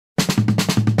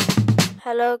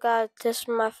Hello guys, this is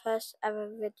my first ever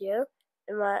video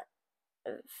in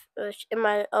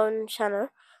my own channel.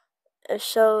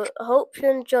 So hope you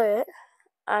enjoy it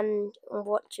and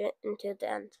watch it until the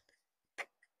end.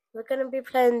 We're gonna be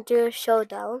playing Duo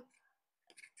Showdown,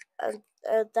 and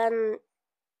then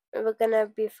we're gonna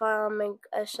be farming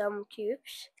some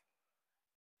cubes,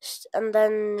 and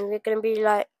then we're gonna be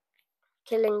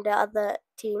killing the other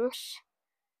teams,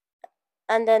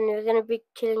 and then we're gonna be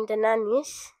killing the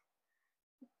nannies.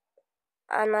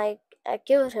 And I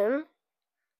killed him.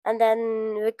 And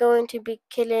then we're going to be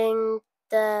killing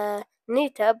the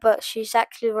Nita, but she's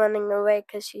actually running away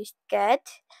because she's scared.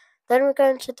 Then we're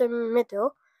going to the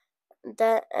middle,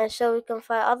 so we can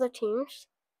fight other teams.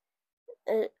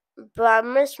 But I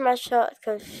missed my shot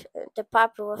because the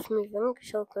piper was moving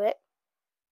so quick.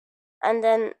 And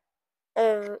then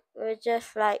we're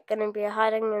just gonna be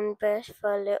hiding in bush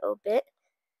for a little bit,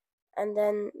 and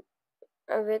then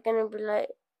we're gonna be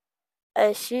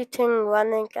shooting,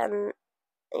 running, and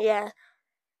yeah.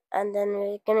 And then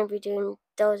we're gonna be doing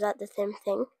those at the same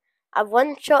thing. I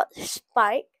one-shot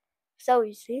Spike, so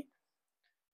easy.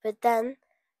 But then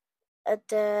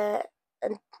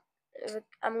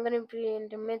I'm gonna be in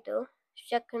the middle,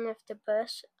 checking if the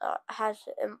bus has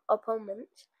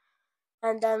opponents,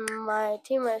 and then my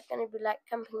teammate is gonna be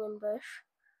camping in bush,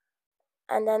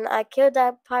 and then I killed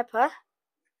that piper.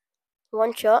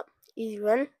 One shot, easy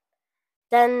win.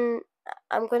 Then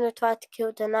I'm gonna try to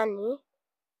kill the nanny,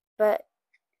 but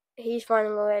he's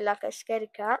running away like a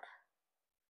scaredy cat.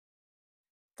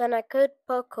 Then I killed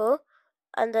Poco,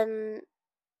 and then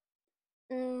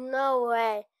no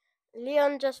way.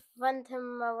 Leon just went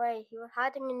him away. He was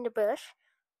hiding in the bush.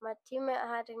 My teammate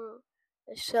hiding,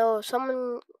 so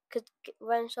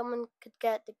when someone could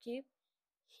get the cube,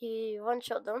 he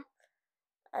one-shot them,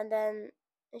 and then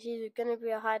he's gonna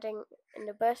be hiding in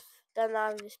the bush. Then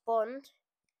I respawned.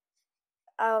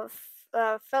 I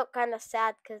felt kind of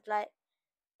sad because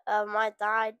I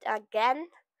died again,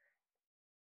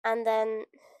 and then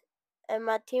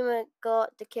my teammate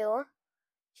got the kill.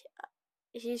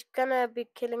 He's gonna be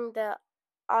killing the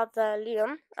other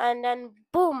Leon, and then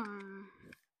boom!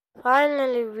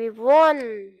 Finally, we won!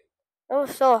 It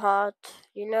was so hard,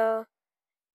 you know.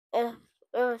 It,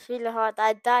 it was really hard.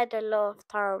 I died a lot of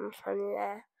times from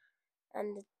there,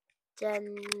 and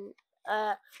then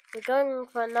we're going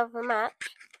for another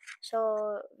match,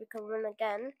 so we can win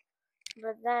again.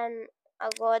 But then I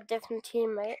got a different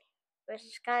teammate, which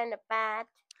is kind of bad,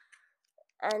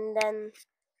 and then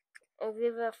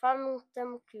we were farming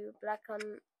some cube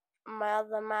on my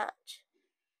other match,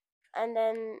 and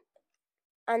then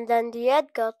the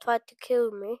Edgar tried to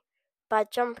kill me by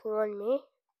jumping on me,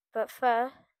 but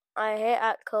first I hit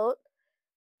at Colt.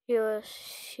 He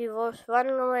was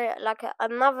running away like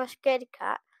another scaredy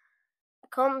cat. I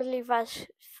can't believe I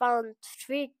found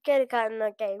 3 scaredy cat in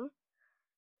the game.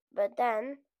 But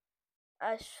then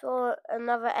I saw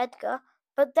another Edgar,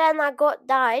 but then I got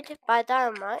died by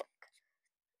dynamite,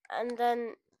 and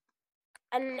then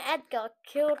Edgar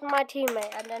killed my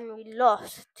teammate, and then we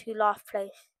lost to last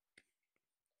place.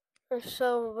 And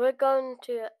so we're going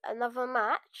to another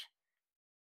match,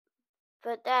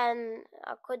 but then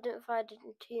I couldn't find a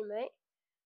teammate.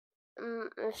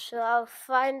 So I was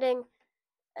finding,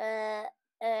 I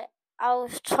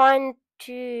was trying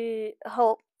to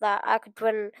hope that I could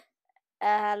win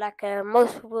a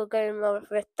multiple game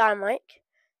with dynamite,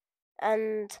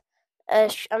 and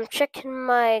I'm checking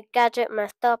my gadget, my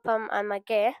star pump, and my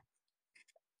gear,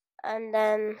 and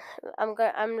then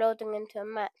I'm loading into a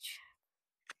match,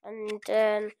 and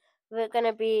then we're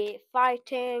gonna be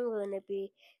fighting. We're gonna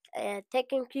be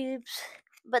taking cubes,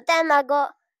 but then I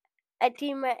got a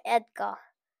teammate Edgar.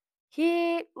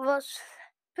 He was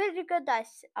pretty good, I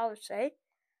would say,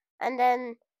 and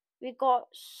then we got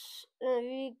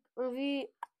we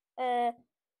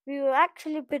were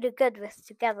actually pretty good with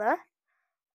together,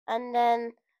 and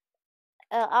then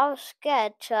I was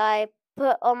scared, so I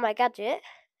put on my gadget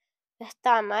this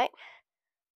dynamite,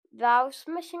 but I was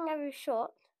missing every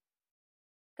shot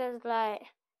because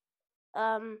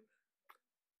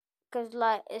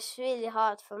it's really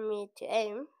hard for me to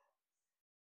aim.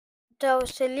 There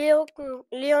was a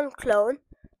Leon clone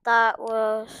that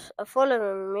was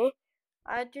following me.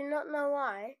 I do not know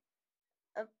why,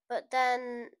 but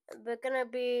then we're gonna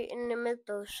be in the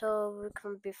middle, so we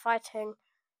can be fighting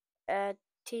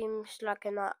teams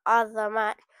in our other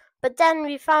match. But then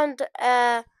we found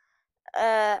AFK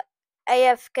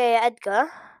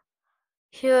Edgar.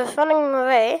 He was running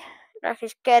away like a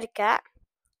scaredy cat.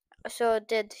 So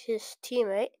did his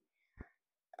teammate.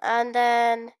 And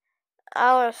then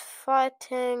I was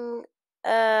fighting.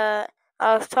 I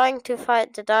was trying to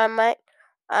fight the dynamite,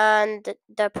 and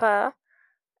the pro,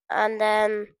 and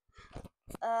then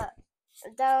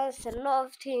there was a lot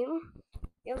of team.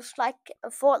 It was like a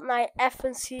Fortnite F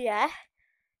and C, yeah.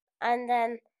 And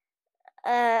then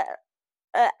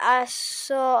I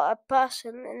saw a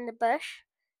person in the bush,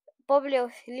 probably it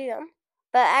was Leon,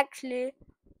 but actually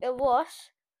it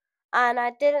was, and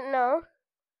I didn't know.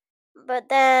 But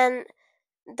then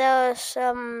there was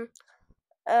some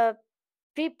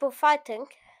people fighting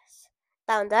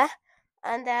down there,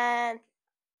 and then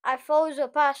I froze a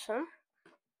person,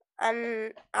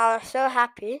 and I was so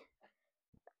happy.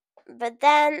 But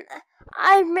then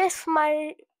I missed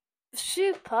my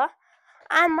super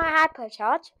and my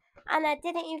hypercharge, and I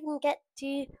didn't even get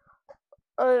to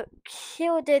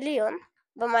kill the Leon,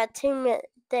 but my teammate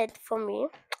did for me.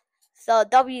 So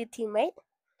W teammate,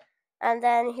 and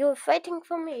then he was waiting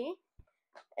for me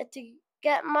to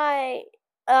get my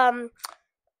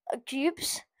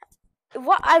cubes.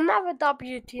 What another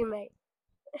W teammate.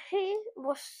 He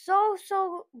was so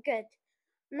good.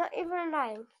 Not even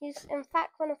lying. He's in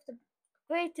fact one of the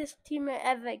greatest teammate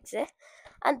ever exist.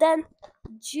 And then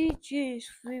GG's,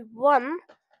 we won.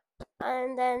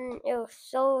 And then it was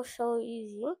so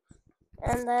easy.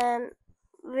 And then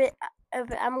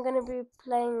I'm gonna be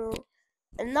playing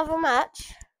another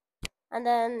match. And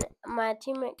then my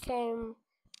teammate came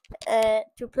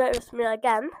to play with me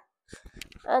again.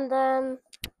 And then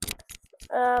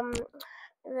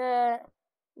the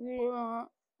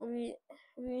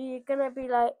we gonna be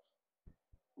like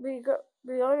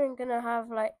we only gonna have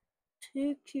like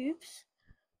 2 cubes,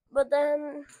 but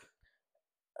then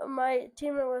my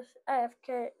teammate was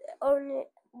AFK only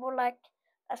for like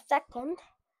a second,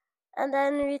 and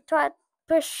then we tried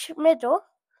push middle,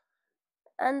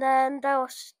 and then there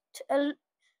was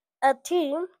a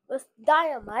team with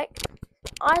dynamite.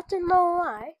 I don't know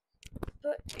why,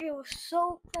 but it was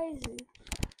so crazy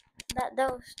that there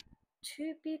was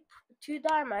 2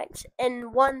 dynamites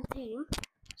in one team.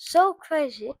 So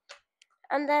crazy.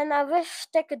 And then I wish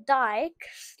they could die,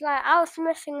 cause like I was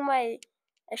missing my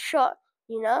shot,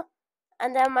 you know.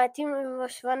 And then my teammate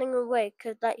was running away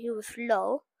because like he was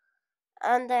low.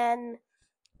 And then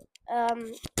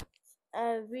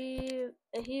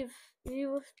he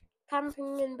was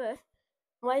camping in bush,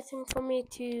 waiting for me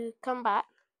to come back.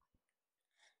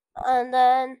 And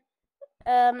then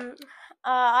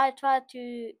I tried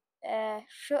to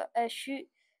shoot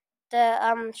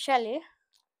the Shelly.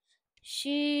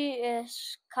 She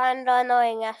is kinda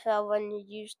annoying as well when you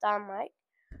use dynamite.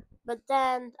 But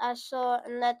then I saw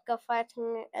Nedgar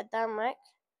fighting a dynamite,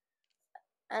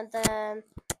 and then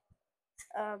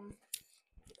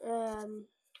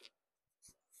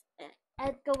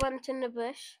Edgar went in the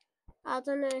bush. I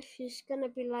don't know if he's gonna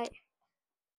be like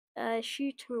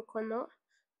shooting or not,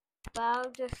 but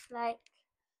I'll just like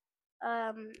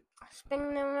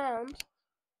spin around,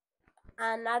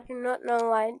 and I do not know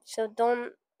why, so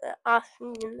don't ask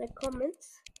me in the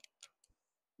comments.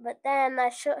 But then I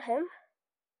shot him,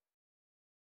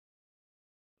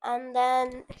 and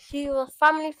then he was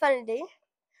family friendly,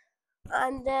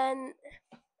 and then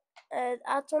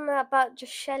I don't know about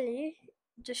Shelly.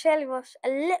 Shelly was a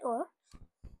little,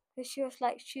 because she was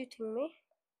like shooting me,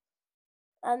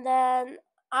 and then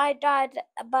I died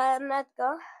by an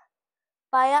Edgar.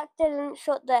 By accident,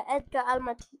 shot the Edgar at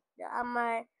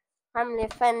my family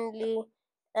friendly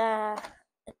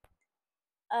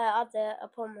other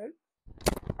opponent,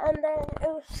 and then it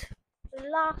was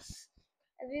last.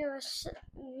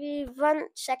 We won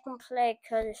second play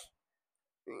because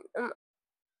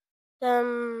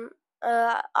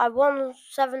I won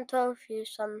 7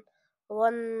 trophies and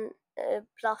 1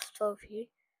 plus trophy,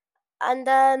 and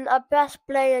then I press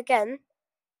play again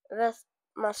with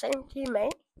my same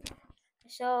teammate,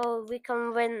 so we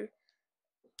can win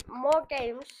more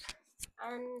games,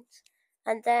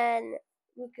 and then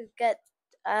we could get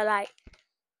like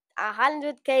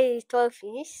 100k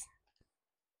trophies,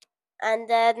 and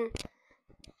then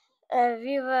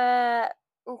we were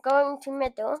going to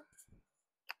middle,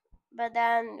 but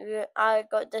then I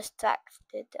got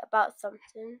distracted about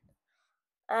something,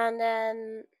 and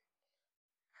then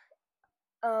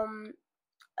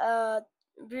uh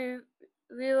we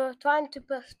we were trying to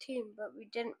push team, but we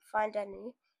didn't find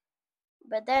any.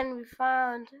 But then we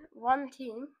found one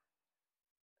team,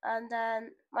 and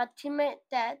then my teammate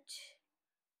dead.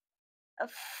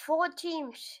 4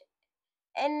 teams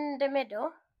in the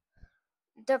middle.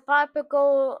 The piper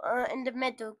go in the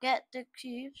middle, get the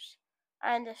cubes,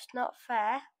 and it's not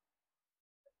fair.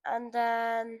 And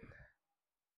then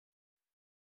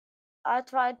I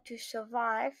tried to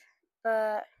survive,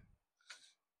 but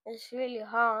it's really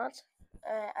hard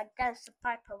against the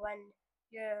piper when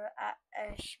you're at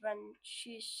Ash when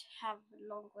she's have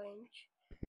long range.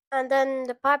 And then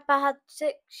the Piper had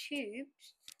 6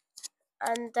 cubes,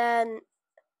 and then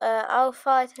I was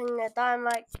fighting a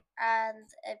Dynamite and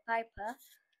a Piper,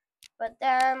 but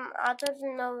then I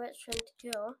didn't know which one to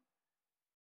kill.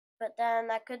 But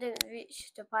then I couldn't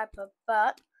reach the Piper.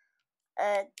 But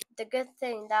the good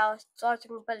thing that I was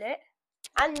dodging bullet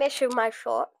and missing my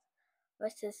shot,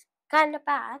 which is kind of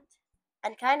bad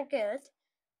and kind of good.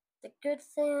 The good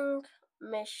thing,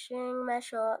 missing my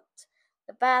shot.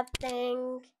 The bad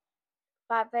thing,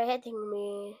 Piper hitting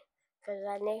me because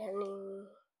I need me.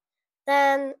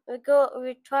 Then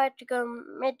we tried to go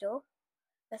middle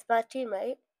with my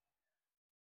teammate,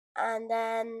 and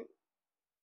then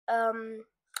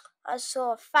I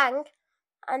saw a fang,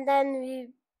 and then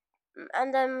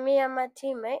me and my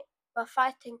teammate were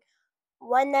fighting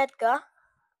one Edgar.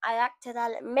 I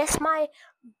accidentally missed my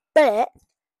bullet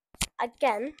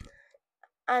again,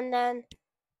 and then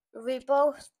we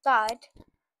both died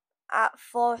at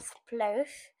 4th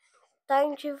place.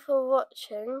 Thank you for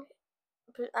watching,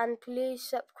 and please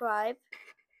subscribe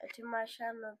to my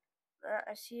channel.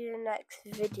 I'll see you next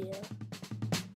video.